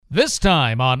This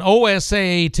time on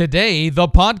OSA Today, the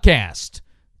podcast.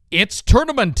 It's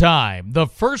tournament time. The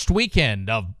first weekend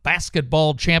of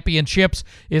basketball championships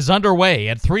is underway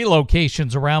at 3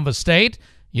 locations around the state.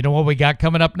 You know what we got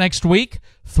coming up next week?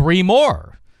 3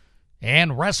 more.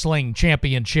 And wrestling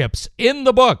championships in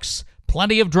the books.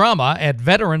 Plenty of drama at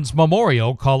Veterans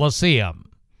Memorial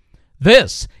Coliseum.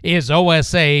 This is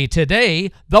OSA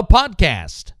Today, the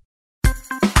podcast.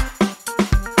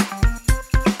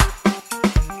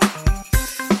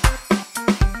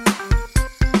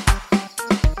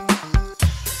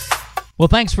 Well,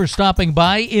 thanks for stopping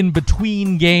by in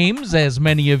between games, as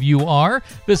many of you are.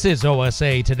 This is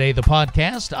OSA Today, the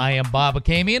podcast. I am Bob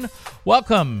Akamian.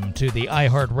 Welcome to the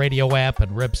iHeartRadio app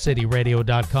and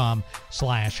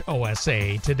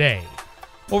RipCityRadio.com/OSA Today.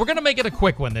 Well, we're going to make it a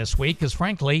quick one this week because,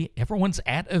 frankly, everyone's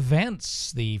at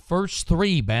events. The first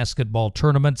 3 basketball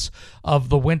tournaments of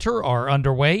the winter are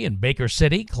underway in Baker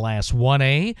City, Class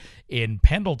 1A, in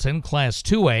Pendleton, Class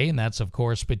 2A, and that's, of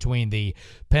course, between the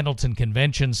Pendleton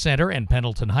Convention Center and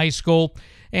Pendleton High School.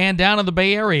 And down in the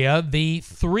Bay Area, the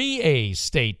 3A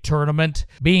state tournament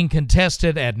being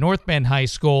contested at North Bend High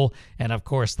School and, of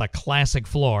course, the classic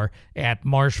floor at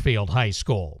Marshfield High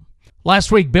School.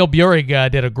 Last week, Bill Burig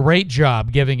did a great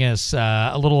job giving us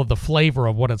a little of the flavor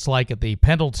of what it's like at the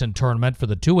Pendleton tournament for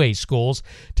the 2A schools.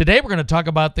 Today, we're going to talk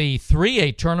about the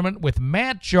 3A tournament with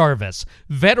Matt Jarvis,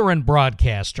 veteran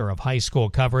broadcaster of high school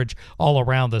coverage all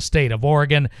around the state of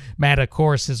Oregon. Matt, of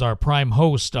course, is our prime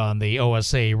host on the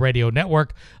OSA radio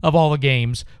network of all the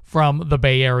games from the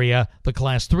Bay Area, the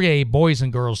Class 3A boys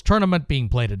and girls tournament being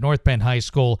played at North Bend High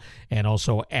School and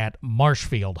also at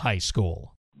Marshfield High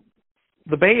School.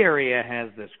 The Bay Area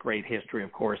has this great history,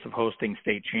 of course, of hosting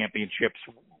state championships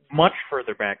much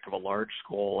further back to a large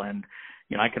school. And,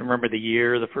 you know, I can remember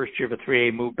the first year the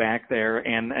 3A moved back there,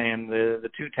 and the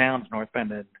 2 towns, North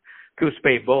Bend and Coos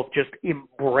Bay, both just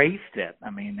embraced it.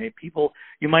 I mean,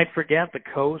 you might forget the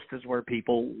coast is where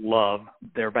people love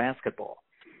their basketball.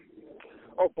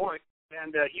 Oh, boy.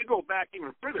 And you go back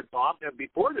even further, Bob,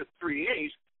 before the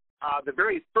 3As, the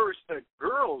very first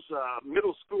girls'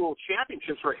 middle school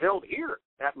championships were held here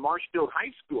at Marshfield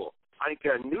High School. I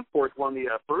think Newport won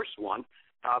the first one.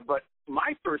 But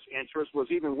my first interest was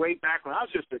even way back when I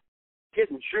was just a kid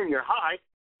in junior high,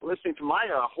 listening to my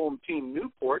home team,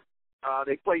 Newport.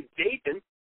 They played Dayton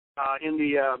in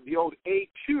the old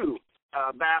A2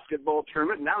 basketball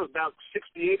tournament, and that was about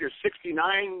 68 or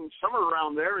 69, somewhere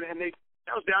around there. And that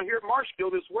was down here at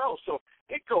Marshfield as well. So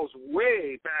it goes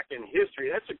way back in history.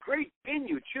 That's a great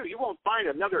venue, too. You won't find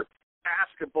another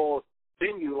basketball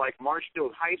venue like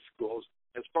Marshfield High Schools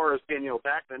as far as being,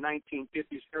 back in the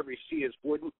 1950s, every seat is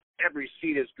wooden. Every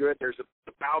seat is good. There's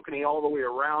a balcony all the way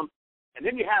around. And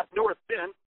then you have North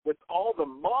Bend with all the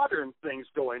modern things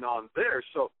going on there.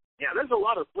 So, yeah, there's a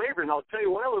lot of flavor. And I'll tell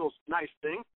you one little nice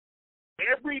thing.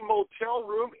 Every motel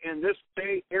room in this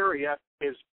Bay Area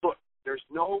is booked. There's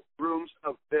no rooms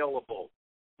available.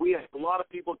 We have a lot of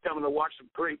people coming to watch some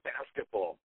great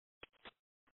basketball.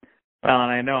 Well,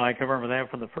 and I know I can remember that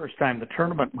from the first time the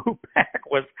tournament moved back.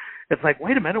 It's like,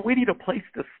 wait a minute, we need a place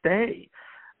to stay.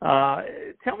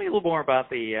 Tell me a little more about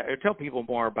tell people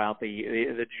more about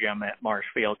the gym at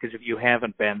Marshfield, because if you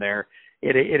haven't been there,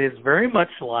 it is very much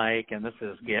like, and this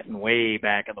is getting way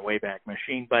back in the Wayback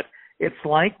Machine, but it's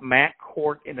like Matt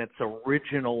Court in its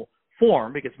original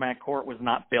form, because Matt Court was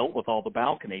not built with all the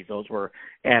balconies. Those were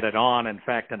added on, in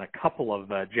fact, in a couple of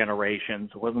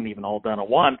generations. It wasn't even all done at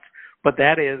once. But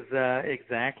that is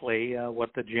exactly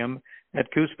what the gym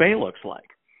at Coos Bay looks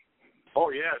like. Oh,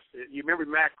 yes. You remember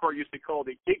Matt Court used to call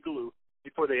the igloo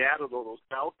before they added all those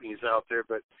balconies out there.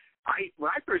 But when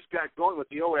I first got going with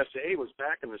the OSA was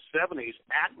back in the 70s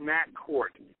at Matt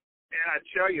Court. And I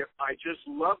tell you, I just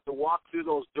love to walk through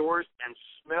those doors and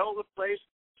smell the place,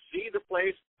 see the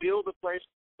place, feel the place.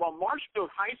 Well, Marshfield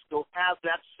High School has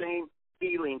that same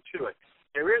feeling to it.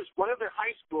 There is one other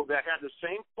high school that had the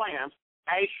same plans,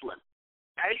 Ashland.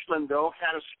 Ashland, though,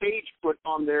 had a stage put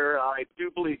on their, I do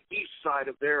believe, east side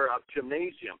of their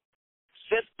gymnasium.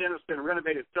 Since then, it's been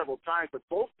renovated several times, but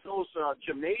both those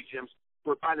gymnasiums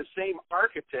were by the same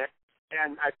architect.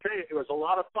 And I tell you, it was a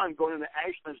lot of fun going into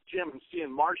Ashland's gym and seeing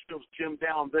Marshfield's gym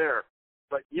down there.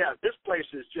 But, yeah, this place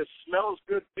just smells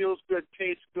good, feels good,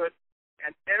 tastes good,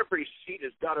 and every seat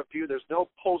has got a view. There's no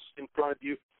posts in front of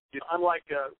you. Unlike,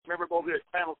 remember over there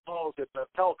at Panel Falls at the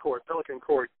Pelican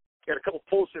Court, you got a couple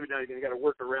posts every now and again you got to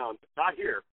work around. Not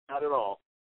here, not at all.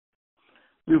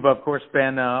 You've, of course,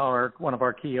 been one of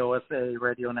our key OSA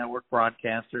radio network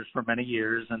broadcasters for many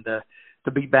years, and to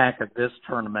be back at this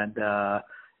tournament,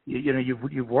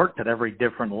 you've worked at every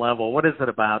different level. What is it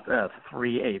about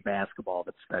 3A basketball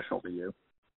that's special to you?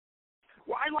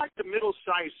 like the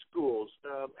middle-sized schools.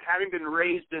 Having been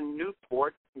raised in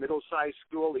Newport, middle-sized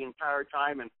school the entire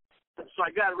time, and so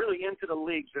I got really into the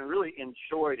leagues and really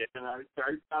enjoyed it. And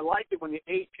I liked it when the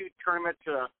A2 tournament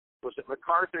was at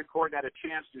MacArthur Court. I had a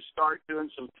chance to start doing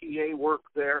some PA work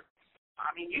there.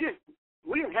 I mean,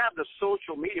 we didn't have the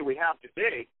social media we have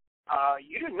today.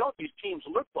 You didn't know what these teams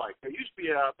looked like. There used to be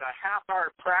a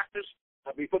half-hour practice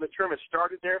before the tournament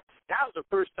started there. That was the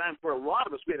first time for a lot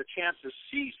of us we had a chance to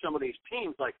see some of these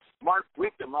teams, like Mark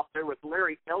Wickham up there with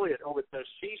Larry Elliott over at the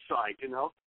Seaside, you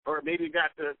know, or maybe you got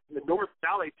the North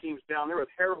Valley teams down there with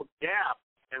Harold Gabb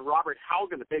and Robert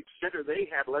Haugen, the big center they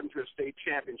had, led them to a state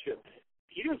championship.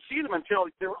 You didn't see them until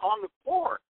they were on the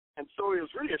floor, and so it was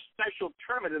really a special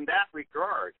tournament in that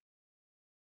regard.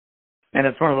 And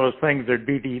it's one of those things, there'd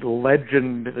be the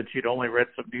legend that you'd only read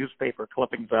some newspaper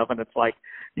clippings of, and it's like,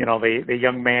 you know, the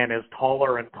young man is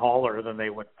taller and taller than they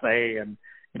would say, and,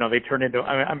 you know, they turn into,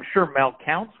 I'm sure Mel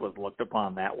Counts was looked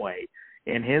upon that way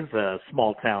in his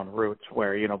small-town roots,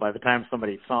 where, you know, by the time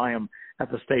somebody saw him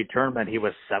at the state tournament, he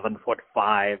was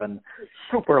 7'5" and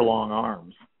super long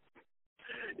arms.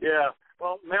 Yeah.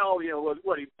 Well, Mel, you know,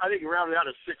 I think he rounded out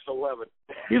at 6'11".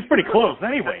 He was pretty close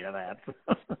anyway to that.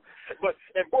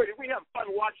 And boy, did we have fun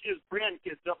watching his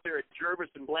grandkids up there at Jarvis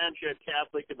and Blanchette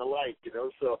Catholic and the like, you know.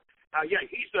 So, yeah,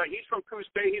 he's from Coos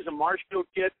Bay. He's a Marshfield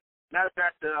kid. Matter of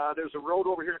fact, there's a road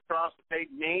over here across the bay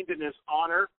named in his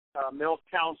honor, Mel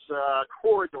Counts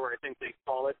Corridor, I think they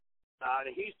call it.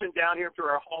 And he's been down here through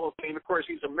our Hall of Fame. Of course,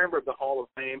 he's a member of the Hall of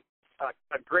Fame.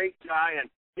 A great guy, and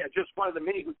yeah, just one of the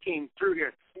many who came through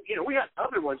here. You know, we had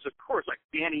other ones, of course, like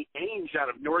Danny Ainge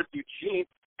out of North Eugene.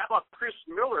 How about Chris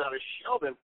Miller out of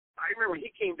Sheldon? I remember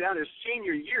he came down his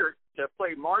senior year to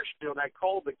play Marshfield, and I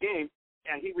called the game,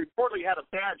 and he reportedly had a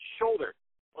bad shoulder.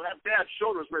 Well, that bad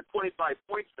shoulder was worth 25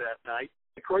 points that night.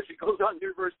 Of course, he goes on to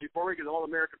University of Oregon,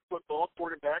 All-American football,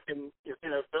 quarterback, and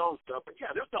NFL and stuff. But, yeah,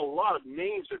 there's a lot of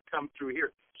names that come through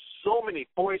here. So many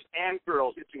boys and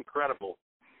girls. It's incredible.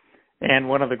 And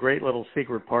one of the great little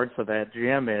secret parts of that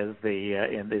gym is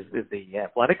the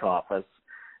athletic office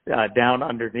down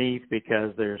underneath,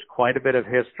 because there's quite a bit of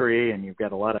history, and you've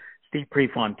got a lot of Steve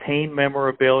Prefontaine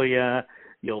memorabilia.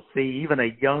 You'll see even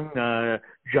a young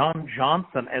John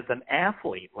Johnson as an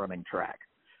athlete running track.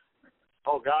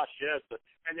 Oh, gosh, yes.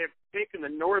 And they've taken the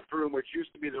North Room, which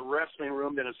used to be the wrestling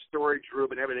room, then a storage room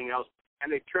and everything else,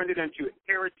 and they turned it into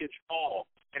Heritage Hall.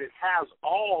 And it has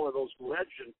all of those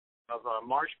legends of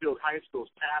Marshfield High School's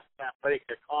past athletic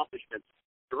accomplishments.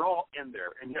 They're all in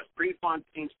there. And yes,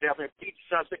 Prefontaine's definitely. Pete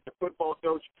Sussex, the football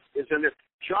coach, is in there.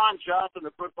 John Johnson,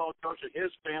 the football coach, and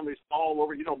his family's all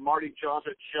over. You know, Marty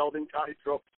Johnson at Sheldon, Cottage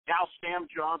Grove. Now Sam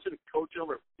Johnson, coach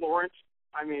over at Florence.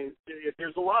 I mean,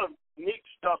 there's a lot of neat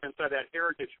stuff inside that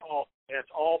Heritage Hall, and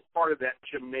it's all part of that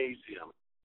gymnasium.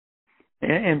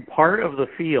 And part of the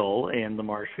feel in the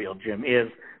Marshfield gym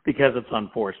is, because it's on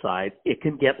four sides, it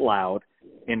can get loud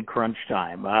in crunch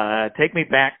time. Take me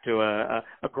back to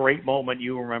a great moment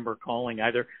you remember calling,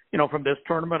 either, you know, from this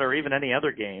tournament or even any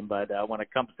other game, but when it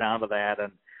comes down to that,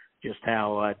 and just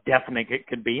how deafening it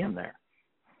can be in there.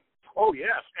 Oh,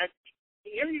 yes.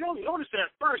 And you don't notice that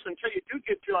at first until you do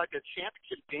get to like a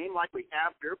championship game like we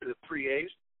have here for the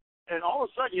 3As. And all of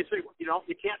a sudden you say, you know,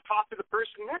 you can't talk to the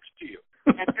person next to you.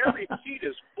 And every seat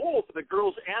is full for the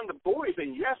girls and the boys.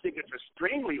 And, yes, it gets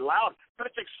extremely loud, but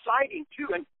it's exciting,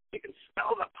 too. And you can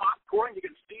smell the popcorn. You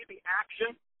can see the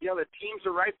action. You know, the teams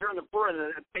are right there on the floor, and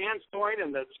the band's going,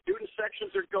 and the student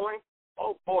sections are going.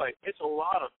 Oh, boy, it's a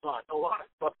lot of fun, a lot of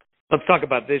fun. Let's talk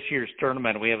about this year's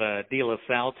tournament. We have a De La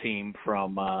Salle team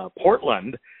from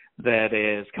Portland that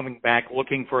is coming back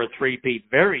looking for a three-peat.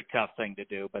 Very tough thing to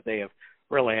do, but they have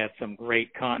really had some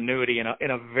great continuity in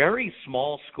a very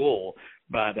small school,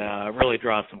 but really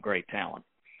draws some great talent.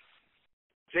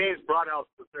 James brought out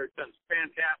the third, done a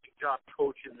fantastic job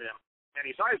coaching them. And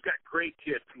he's always got great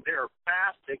kids. And they're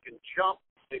fast, they can jump,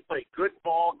 they play good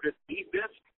ball, good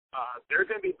defense. They're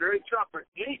going to be very tough for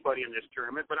anybody in this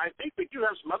tournament, but I think we do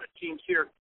have some other teams here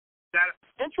that are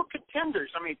potential contenders.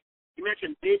 I mean, you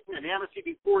mentioned Dayton and Amity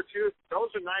before, too.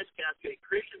 Those are nice Cascade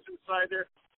Christians inside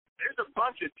there. There's a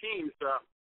bunch of teams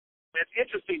that's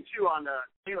interesting, too, on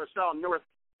De La Salle North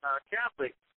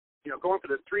Catholic, you know, going for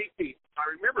the three-peat. I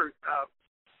remember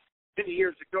many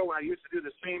years ago when I used to do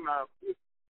the same, we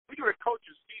do a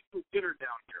coach's seafood dinner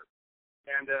down here.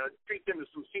 And treat them to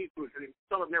some seafood.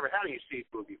 Some have never had any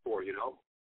seafood before, you know.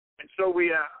 And so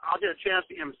I'll get a chance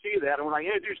to MC that. And when I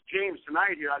introduce James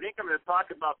tonight here, I think I'm going to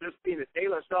talk about this being a De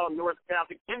La Salle North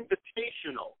Catholic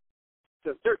Invitational,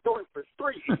 because they're going for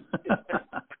free.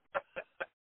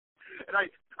 And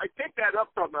I I picked that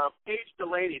up from Paige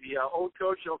Delaney, the old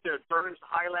coach out there at Burns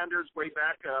Highlanders way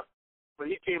back when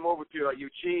he came over to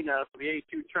Eugene for the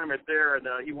A2 tournament there, and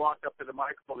he walked up to the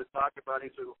microphone to talk about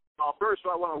it. He said, well, first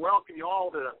I want to welcome you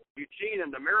all to Eugene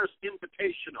and the Marist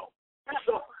Invitational.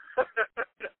 So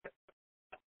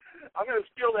I'm going to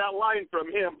steal that line from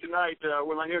him tonight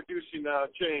when I'm introducing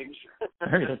James.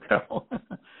 There you go.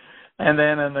 And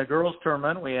then in the girls'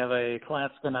 tournament, we have a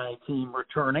Class Kenai team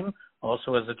returning,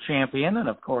 also as a champion. And,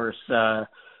 of course,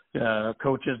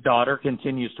 Coach's daughter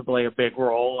continues to play a big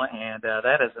role, and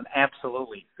that is an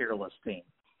absolutely fearless team.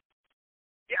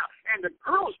 Yeah, and the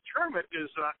girls' tournament is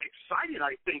exciting,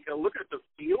 I think. Look at the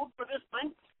field for this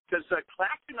thing, because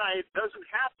Class Kenai doesn't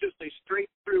have just a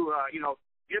straight-through,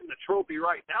 getting the trophy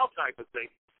right now type of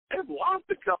thing. They've lost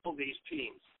a couple of these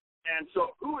teams. And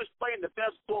so who is playing the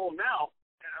best ball now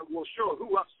will show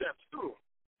who upsets who.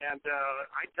 And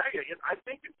I tell you, I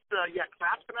think it's,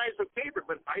 Class Kenai is a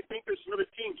favorite, but I think there's some other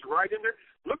teams right in there.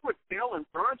 Look what Dale and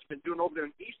Burns been doing over there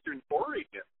in Eastern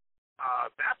Oregon.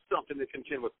 That's something to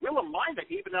contend with. Willamina,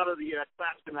 even out of the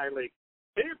Class Kenai League,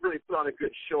 they've really put on a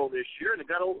good show this year, and they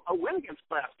got a win against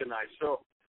Class Kenai. So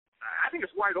I think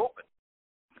it's wide open.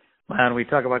 And we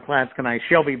talk about Class Kenai.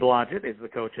 Shelby Blodgett is the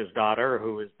coach's daughter,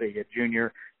 who is the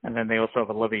junior, and then they also have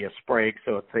Olivia Sprague.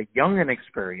 So it's a young and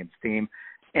experienced team.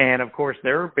 And, of course,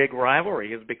 their big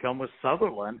rivalry has become with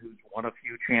Sutherland, who's won a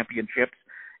few championships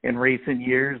in recent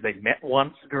years. They met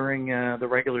once during the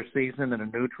regular season in a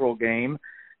neutral game,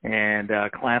 and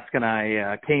Class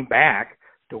Kenai came back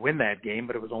to win that game,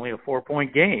 but it was only a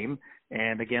 4-point game.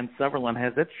 And, again, Sutherland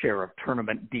has its share of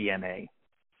tournament DNA.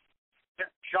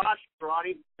 Josh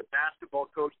Brody, the basketball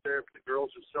coach there for the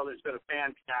girls of Southern, has done a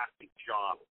fantastic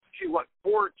job. She won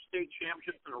 4 state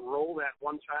championships in a row that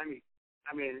one time.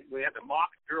 We had the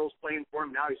mock girls playing for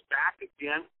him. Now he's back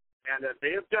again, and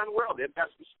they have done well. They've got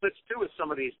some splits, too, with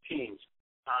some of these teams.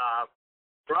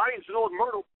 Brody's an old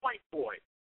Myrtle Point boy,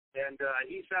 and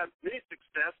he's had many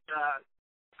success.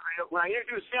 When I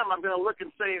introduce him, I'm going to look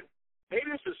and say,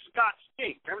 maybe this is Scott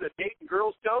Stink. Remember the Dayton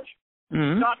girls coach?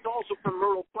 Mm-hmm. Scott's also from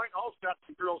Myrtle Point, also got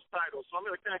some girls' titles. So I'm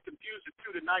going to kind of confuse the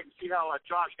two tonight and see how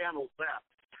Josh handles that.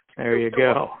 There you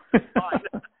go.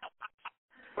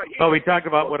 Well, we talk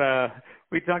about what a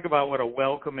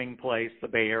welcoming place the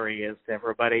Bay Area is to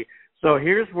everybody. So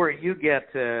here's where you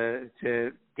get to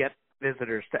get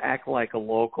visitors to act like a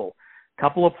local.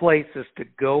 Couple of places to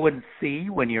go and see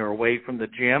when you're away from the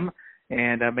gym,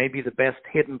 and maybe the best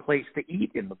hidden place to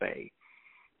eat in the Bay.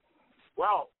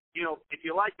 Well, if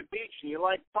you like the beach and you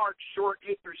like parks, Short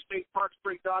Acre State Park's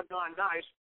pretty doggone nice.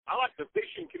 I like the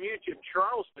fishing community of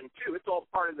Charleston, too. It's all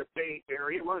part of the Bay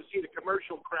Area. You want to see the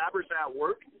commercial crabbers at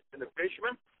work and the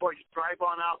fishermen? Boy, just drive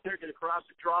on out there, get across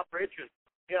the drawbridge, and,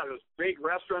 there's big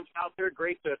restaurants out there,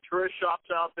 great tourist shops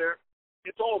out there.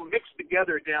 It's all mixed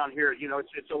together down here.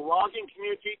 It's a logging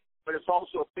community, but it's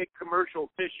also a big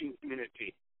commercial fishing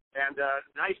community. And the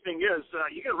nice thing is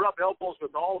you can rub elbows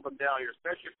with all of them down here,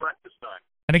 especially at breakfast time.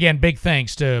 And again, big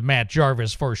thanks to Matt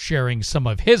Jarvis for sharing some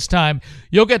of his time.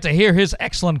 You'll get to hear his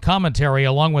excellent commentary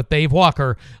along with Dave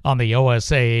Walker on the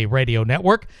OSAA Radio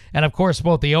Network. And, of course,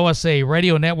 both the OSAA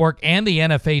Radio Network and the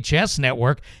NFHS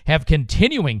Network have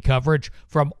continuing coverage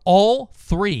from all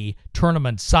 3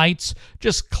 tournament sites.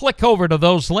 Just click over to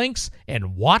those links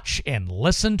and watch and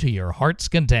listen to your heart's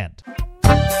content.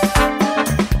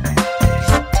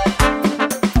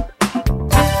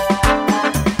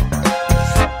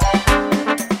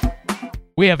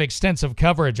 We have extensive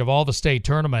coverage of all the state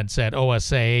tournaments at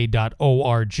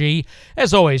osaa.org.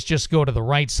 As always, just go to the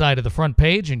right side of the front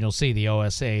page and you'll see the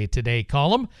OSAA Today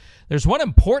column. There's one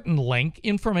important link,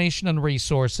 information and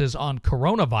resources on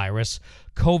coronavirus,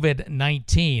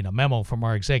 COVID-19, a memo from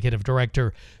our executive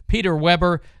director, Peter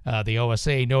Weber, the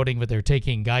OSA noting that they're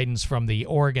taking guidance from the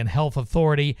Oregon Health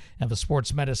Authority and the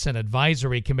Sports Medicine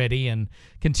Advisory Committee and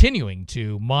continuing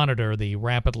to monitor the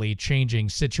rapidly changing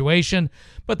situation.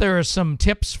 But there are some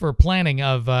tips for planning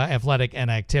of athletic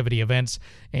and activity events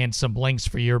and some links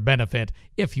for your benefit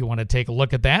if you want to take a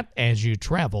look at that as you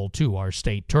travel to our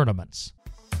state tournaments.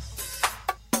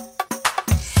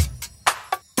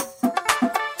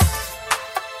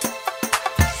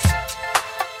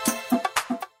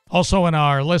 Also in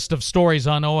our list of stories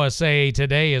on OSA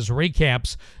Today is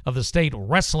recaps of the state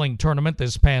wrestling tournament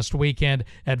this past weekend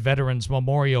at Veterans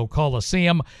Memorial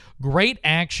Coliseum. Great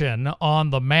action on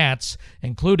the mats,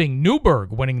 including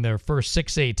Newburgh winning their first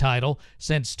 6A title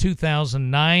since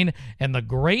 2009. And the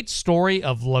great story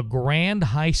of LeGrand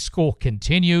High School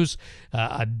continues.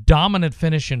 A dominant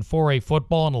finish in 4A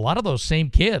football, and a lot of those same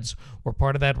kids were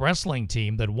part of that wrestling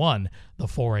team that won the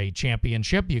 4A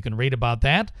championship. You can read about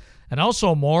that and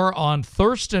also more on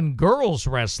Thurston Girls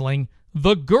Wrestling,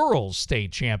 the girls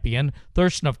state champion.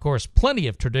 Thurston, of course, plenty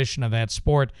of tradition of that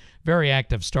sport, very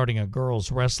active starting a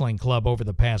girls wrestling club over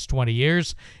the past 20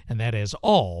 years, and that is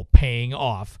all paying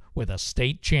off with a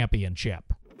state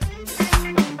championship.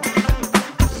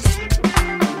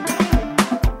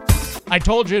 I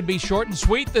told you it'd be short and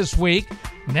sweet this week.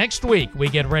 Next week, we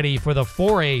get ready for the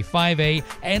 4A, 5A,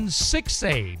 and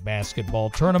 6A basketball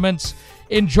tournaments.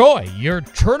 Enjoy your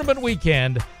tournament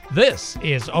weekend. This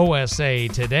is OSA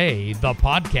Today, the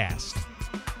podcast.